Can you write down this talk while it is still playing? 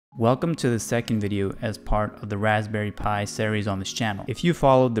Welcome to the second video as part of the Raspberry Pi series on this channel. If you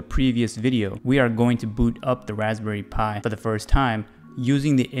followed the previous video, we are going to boot up the Raspberry Pi for the first time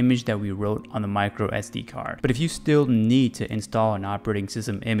using the image that we wrote on the micro SD card. But if you still need to install an operating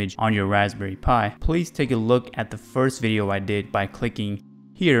system image on your Raspberry Pi, please take a look at the first video I did by clicking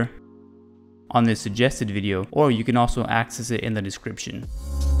here on this suggested video, or you can also access it in the description.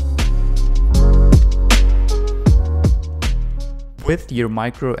 With your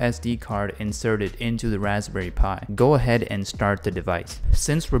micro SD card inserted into the Raspberry Pi, go ahead and start the device.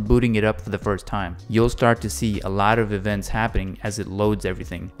 Since we're booting it up for the first time, you'll start to see a lot of events happening as it loads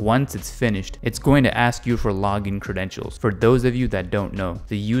everything. Once it's finished, it's going to ask you for login credentials. For those of you that don't know,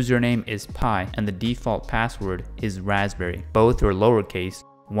 the username is Pi and the default password is Raspberry. Both are lowercase,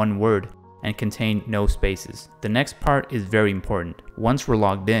 one word, and contain no spaces. The next part is very important. Once we're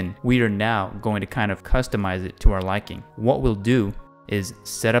logged in, we are now going to kind of customize it to our liking. What we'll do is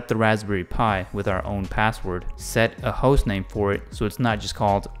set up the Raspberry Pi with our own password, set a host name for it so it's not just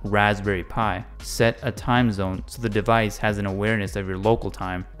called Raspberry Pi, set a time zone so the device has an awareness of your local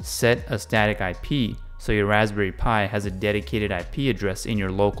time, set a static IP so your Raspberry Pi has a dedicated IP address in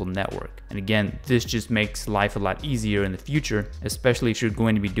your local network. And again, this just makes life a lot easier in the future, especially if you're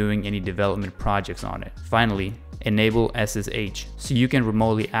going to be doing any development projects on it. Finally, enable SSH so you can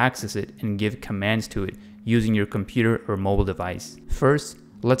remotely access it and give commands to it using your computer or mobile device. First,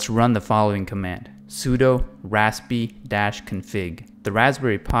 let's run the following command: sudo raspi-config. The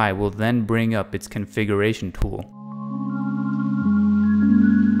Raspberry Pi will then bring up its configuration tool.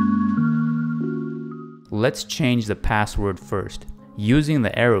 Let's change the password first. Using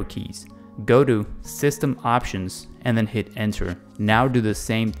the arrow keys, go to System Options and then hit Enter. Now do the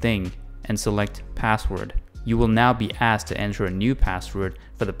same thing and select Password. You will now be asked to enter a new password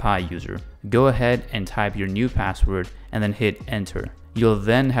for the Pi user. Go ahead and type your new password and then hit Enter. You'll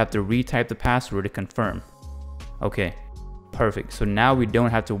then have to retype the password to confirm. Okay, perfect. So now we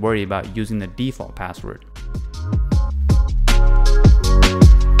don't have to worry about using the default password.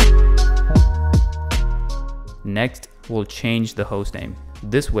 Next, we'll change the hostname.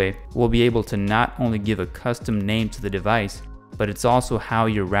 This way, we'll be able to not only give a custom name to the device, but it's also how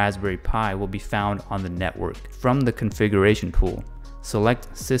your Raspberry Pi will be found on the network. From the configuration tool,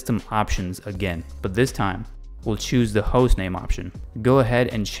 select System Options again, but this time, we'll choose the hostname option. Go ahead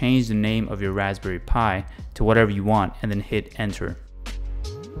and change the name of your Raspberry Pi to whatever you want and then hit Enter.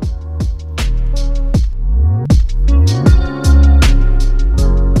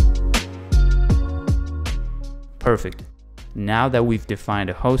 Perfect. Now that we've defined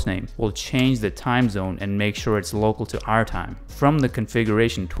a hostname, we'll change the time zone and make sure it's local to our time. From the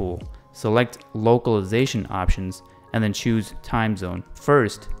configuration tool, select localization options and then choose time zone.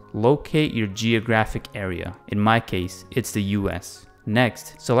 First, locate your geographic area. In my case, it's the US.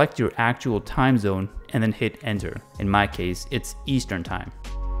 Next, select your actual time zone and then hit Enter. In my case, it's Eastern time.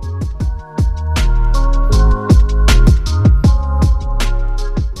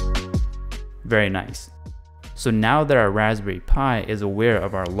 Very nice. So now that our Raspberry Pi is aware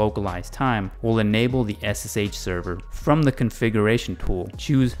of our localized time, we'll enable the SSH server. From the configuration tool,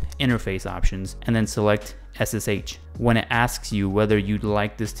 choose interface options and then select SSH. When it asks you whether you'd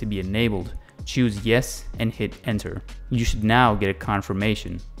like this to be enabled, choose yes and hit Enter. You should now get a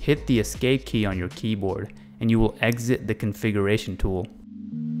confirmation. Hit the escape key on your keyboard and you will exit the configuration tool.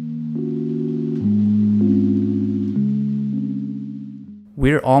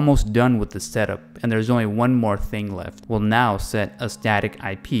 We're almost done with the setup and there's only one more thing left. We'll now set a static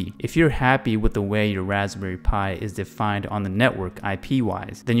IP. If you're happy with the way your Raspberry Pi is defined on the network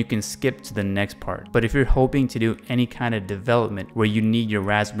IP-wise, then you can skip to the next part. But if you're hoping to do any kind of development where you need your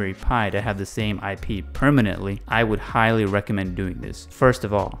Raspberry Pi to have the same IP permanently, I would highly recommend doing this. First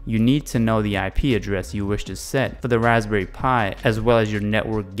of all, you need to know the IP address you wish to set for the Raspberry Pi as well as your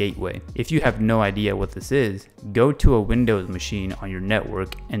network gateway. If you have no idea what this is, go to a Windows machine on your network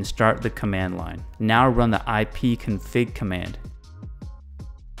and start the command line. Now run the raspi-config command.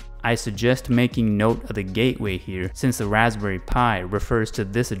 I suggest making note of the gateway here since the Raspberry Pi refers to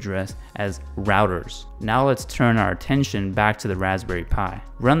this address as routers. Now let's turn our attention back to the Raspberry Pi.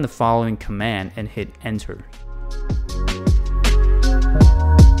 Run the following command and hit Enter.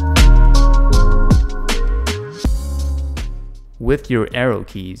 With your arrow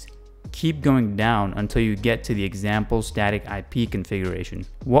keys, keep going down until you get to the example static IP configuration.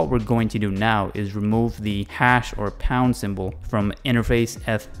 What we're going to do now is remove the hash or pound symbol from interface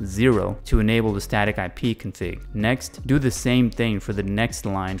F0 to enable the static IP config. Next, do the same thing for the next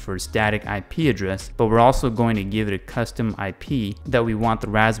line for static IP address, but we're also going to give it a custom IP that we want the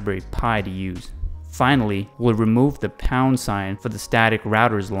Raspberry Pi to use. Finally, we'll remove the # for the static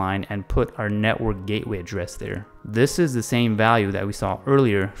routers line and put our network gateway address there. This is the same value that we saw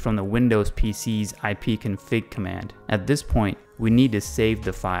earlier from the Windows PC's raspi-config command. At this point, we need to save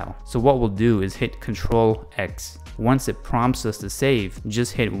the file. So what we'll do is hit Ctrl+X. Once it prompts us to save,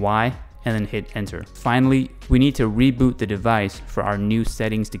 just hit Y and then hit enter. Finally, we need to reboot the device for our new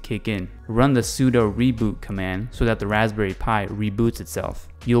settings to kick in. Run the sudo reboot command so that the Raspberry Pi reboots itself.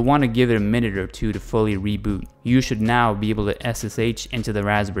 You'll want to give it a minute or two to fully reboot. You should now be able to SSH into the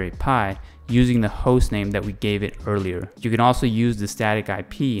Raspberry Pi using the hostname that we gave it earlier. You can also use the static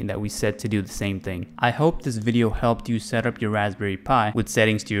IP that we set to do the same thing. I hope this video helped you set up your Raspberry Pi with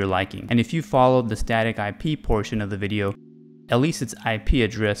settings to your liking. And if you followed the static IP portion of the video, at least its IP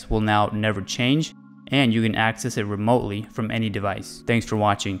address will now never change, and you can access it remotely from any device. Thanks for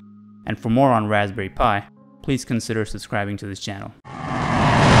watching, and for more on Raspberry Pi, please consider subscribing to this channel.